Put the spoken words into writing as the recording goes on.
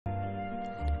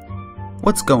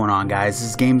What's going on, guys?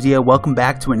 This is Gamezia. Welcome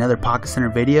back to another Pocket Center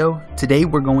video. Today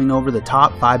we're going over the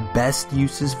top 5 best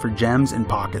uses for gems in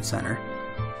Pocket Center.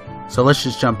 So let's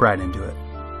just jump right into it.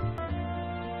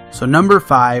 So number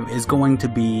 5 is going to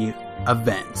be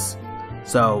events.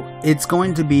 So it's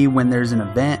going to be when there's an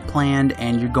event planned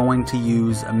and you're going to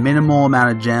use a minimal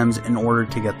amount of gems in order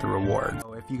to get the reward.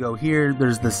 So if you go here,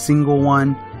 there's the single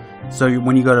one. So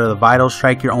when you go to the Vital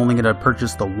Strike, you're only going to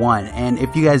purchase the one. And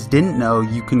if you guys didn't know,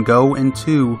 you can go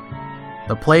into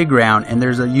the playground and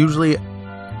there's usually,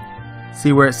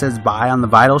 see where it says buy on the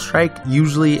Vital Strike?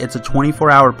 Usually it's a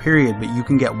 24-hour period, but you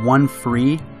can get one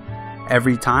free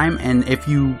every time. And if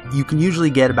you can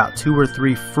usually get about 2 or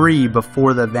 3 free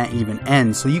before the event even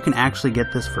ends. So you can actually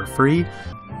get this for free.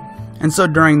 And so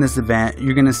during this event,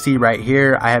 you're going to see right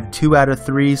here, I have 2 out of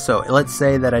 3. So let's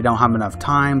say that I don't have enough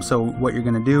time. So what you're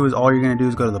going to do is, all you're going to do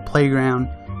is go to the playground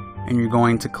and you're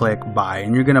going to click buy.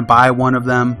 And you're going to buy one of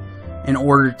them in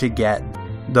order to get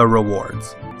the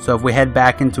rewards. So if we head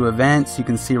back into events, you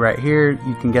can see right here,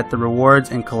 you can get the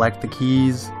rewards and collect the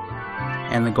keys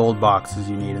and the gold boxes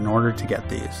you need in order to get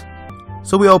these.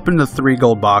 So we opened the 3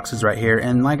 gold boxes right here.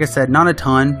 And like I said, not a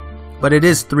ton, but it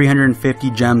is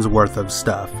 350 gems worth of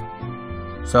stuff.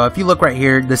 So if you look right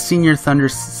here, the Senior Thunder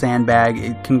Sandbag,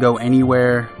 it can go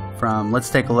anywhere from, let's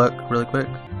take a look really quick.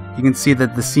 You can see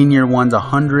that the senior one's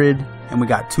 100 and we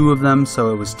got 2 of them,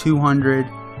 so it was 200.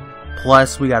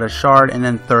 Plus we got a shard and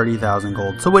then 30,000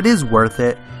 gold. So it is worth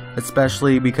it,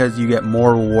 especially because you get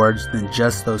more rewards than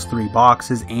just those 3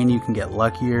 boxes and you can get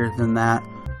luckier than that.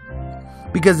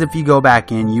 Because if you go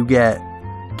back in, you get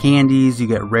candies, you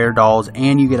get rare dolls,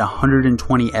 and you get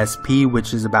 120 SP,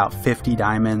 which is about 50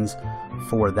 diamonds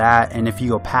for that. And if you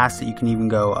go past it, you can even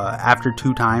go after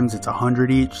 2 times, it's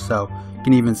 100 each, so you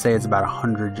can even say it's about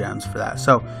 100 gems for that.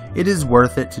 So it is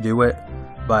worth it to do it,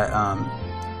 but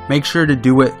make sure to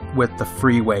do it with the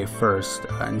free way first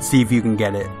and see if you can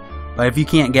get it. But if you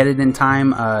can't get it in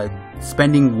time,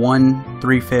 spending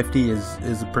 350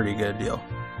 is a pretty good deal.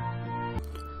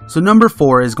 So number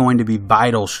 4 is going to be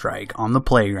Vital Strike on the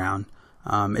playground.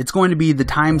 It's going to be the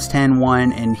 ×10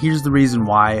 one, and here's the reason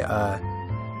why.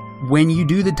 When you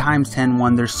do the ×10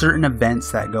 one, there's certain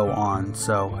events that go on.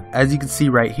 So as you can see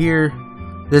right here,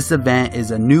 this event is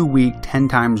a new week 10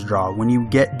 times draw. When you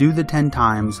do the 10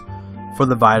 times for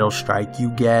the Vital Strike,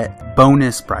 you get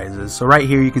bonus prizes. So right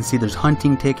here you can see there's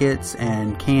hunting tickets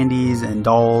and candies and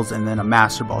dolls and then a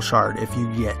Master Ball shard if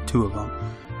you get 2 of them.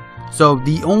 So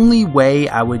the only way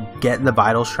I would get the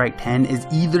Vital Strike 10 is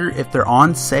either if they're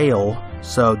on sale,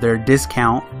 so they're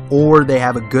discount, or they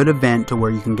have a good event to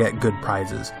where you can get good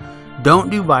prizes.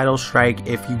 Don't do Vital Strike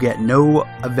if you get no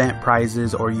event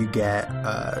prizes or you get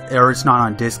or it's not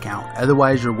on discount.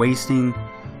 Otherwise you're wasting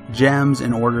gems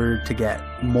in order to get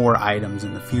more items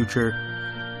in the future.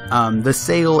 The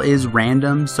sale is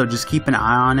random, so just keep an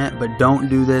eye on it, but don't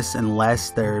do this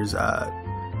unless there's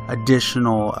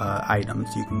additional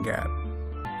items you can get.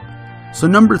 So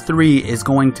number 3 is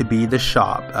going to be the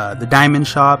shop, the diamond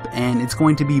shop, and it's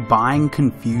going to be buying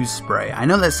Confuse Spray. I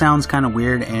know that sounds kind of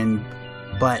weird,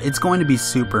 but it's going to be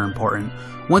super important.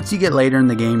 Once you get later in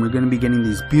the game, you're going to be getting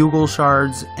these Bugle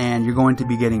shards, and you're going to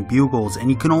be getting Bugles, and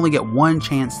you can only get 1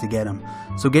 chance to get them.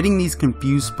 So getting these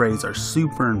Confuse Sprays are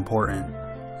super important.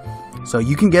 So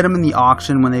you can get them in the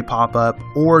auction when they pop up,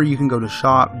 or you can go to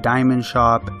shop, diamond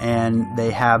shop, and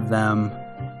they have them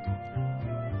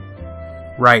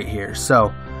right here.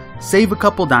 So save a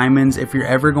couple diamonds if you're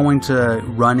ever going to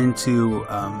run into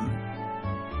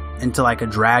like a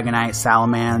Dragonite,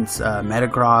 Salamence,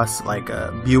 Metacross, like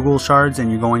Bugle shards, and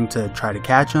you're going to try to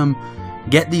catch them.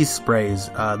 Get these sprays.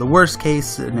 The worst case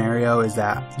scenario is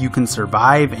that you can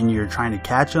survive and you're trying to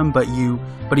catch him, but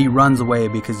he runs away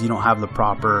because you don't have the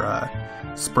proper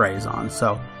sprays on.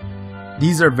 So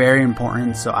these are very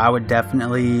important, so I would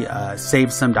definitely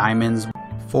save some diamonds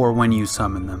for when you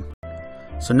summon them.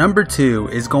 So number 2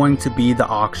 is going to be the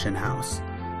auction house.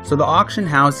 So the auction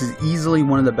house is easily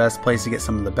one of the best places to get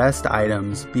some of the best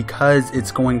items because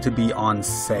it's going to be on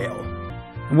sale.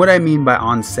 And what I mean by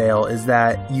on sale is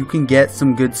that you can get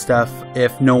some good stuff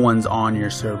if no one's on your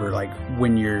server, like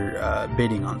when you're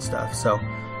bidding on stuff. So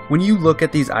when you look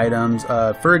at these items,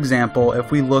 for example, if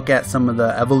we look at some of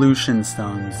the evolution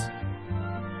stones,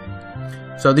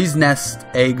 so these nest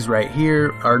eggs right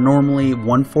here are normally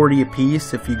 140 a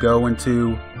piece. If you go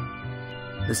into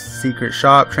the secret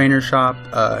shop, trainer shop,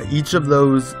 each of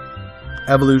those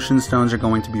evolution stones are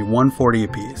going to be 140 a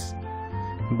piece.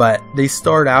 But they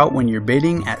start out when you're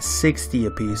bidding at 60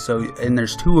 a piece. So, and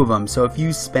there's 2 of them. So if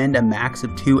you spend a max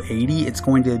of 280, it's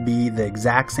going to be the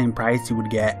exact same price you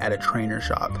would get at a trainer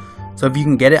shop. So if you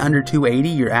can get it under 280,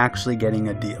 you're actually getting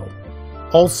a deal.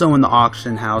 Also in the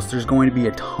auction house, there's going to be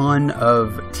a ton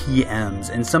of TMs,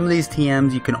 and some of these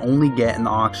TMs you can only get in the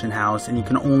auction house, and you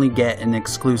can only get in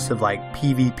exclusive like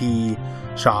PvP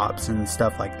shops and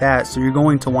stuff like that. So you're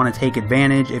going to want to take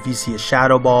advantage. If you see a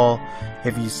shadow ball,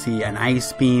 if you see an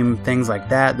ice beam, things like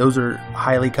that, those are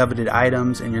highly coveted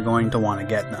items and you're going to want to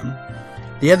get them.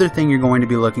 The other thing you're going to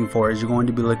be looking for is you're going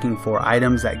to be looking for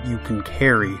items that you can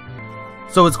carry.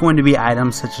 So it's going to be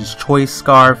items such as choice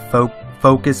scarf,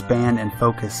 focus band, and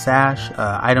focus sash.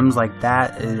 Items like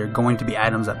that are going to be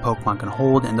items that Pokemon can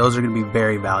hold, and those are going to be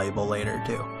very valuable later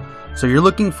too. So you're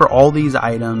looking for all these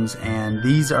items, and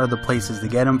these are the places to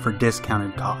get them for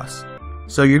discounted costs.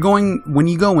 So when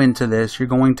you go into this, you're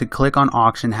going to click on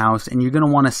auction house, and you're going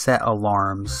to want to set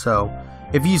alarms. So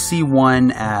if you see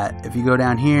one if you go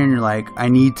down here and you're like, I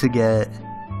need to get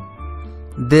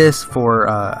this for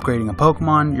upgrading a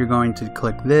Pokemon, you're going to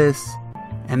click this,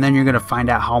 and then you're going to find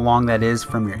out how long that is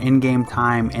from your in-game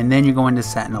time, and then you're going to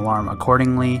set an alarm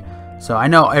accordingly. So I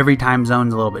know every time zone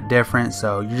is a little bit different,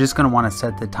 so you're just going to want to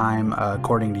set the time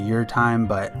according to your time,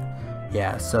 but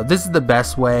yeah, so this is the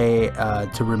best way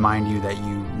to remind you that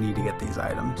you need to get these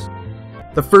items.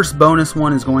 The first bonus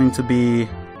one is going to be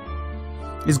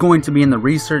in the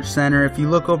research center. If you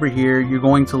look over here, you're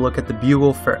going to look at the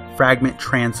Bugle fragment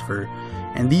transfer,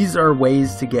 and these are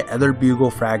ways to get other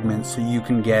Bugle fragments so you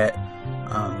can get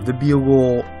the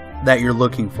Bugle that you're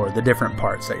looking for, the different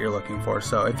parts that you're looking for.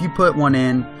 So if you put one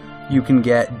in, you can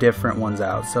get different ones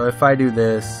out. So if I do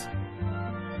this,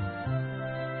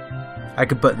 I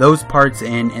could put those parts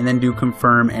in and then do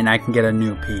confirm, and I can get a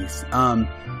new piece.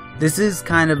 This is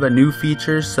kind of a new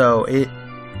feature, so it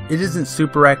isn't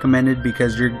super recommended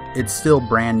because it's still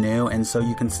brand new, and so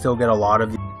you can still get a lot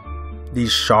of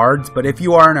these shards. But if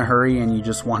you are in a hurry and you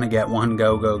just want to get one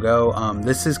go,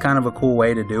 this is kind of a cool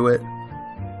way to do it.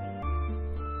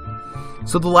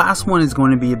 So the last one is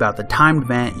going to be about the timed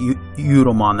event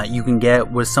eudelmon that you can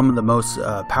get with some of the most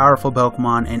powerful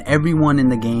Pokemon, and everyone in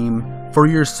the game for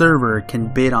your server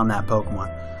can bid on that Pokemon.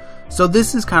 So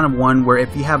this is kind of one where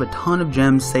if you have a ton of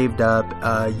gems saved up,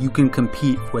 you can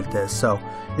compete with this. So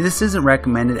this isn't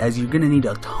recommended as you're going to need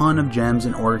a ton of gems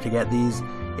in order to get these.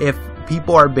 If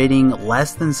people are bidding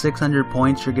less than 600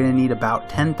 points, you're going to need about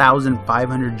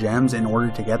 10,500 gems in order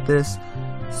to get this.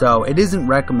 So it isn't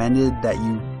recommended that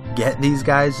you get these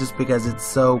guys just because it's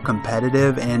so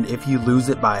competitive, and if you lose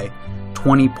it by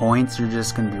 20 points you're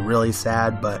just going to be really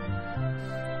sad. But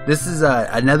this is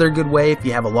another good way if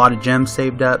you have a lot of gems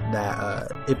saved up,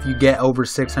 that if you get over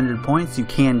 600 points you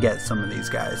can get some of these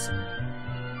guys.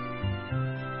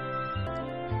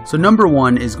 So number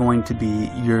one is going to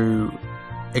be your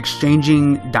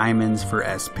exchanging diamonds for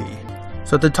SP.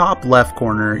 So at the top left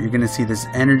corner, you're going to see this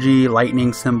energy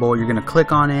lightning symbol. You're going to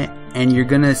click on it and you're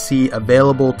going to see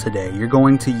available today. You're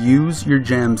going to use your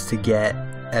gems to get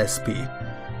SP.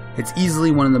 It's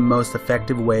easily one of the most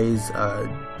effective ways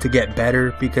to get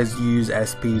better because you use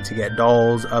SP to get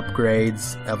dolls,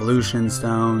 upgrades, evolution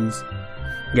stones,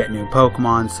 get new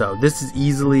Pokemon. So this is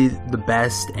easily the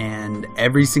best, and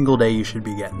every single day you should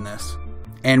be getting this.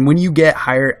 And when you get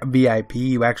higher VIP,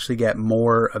 you actually get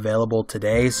more available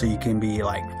today, so you can be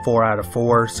like 4 out of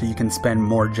 4, so you can spend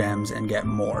more gems and get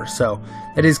more. So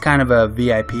that is kind of a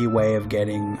VIP way of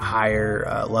getting higher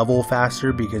level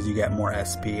faster because you get more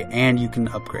SP and you can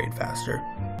upgrade faster.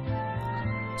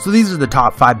 So these are the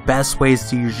top 5 best ways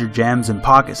to use your gems in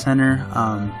Pocket Center.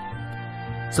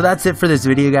 So that's it for this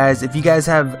video, guys. If you guys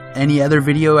have any other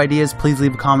video ideas, please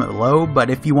leave a comment below. But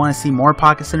if you want to see more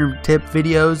Pocket Center tip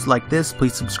videos like this,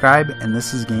 please subscribe. And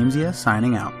this is Gamezia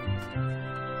signing out.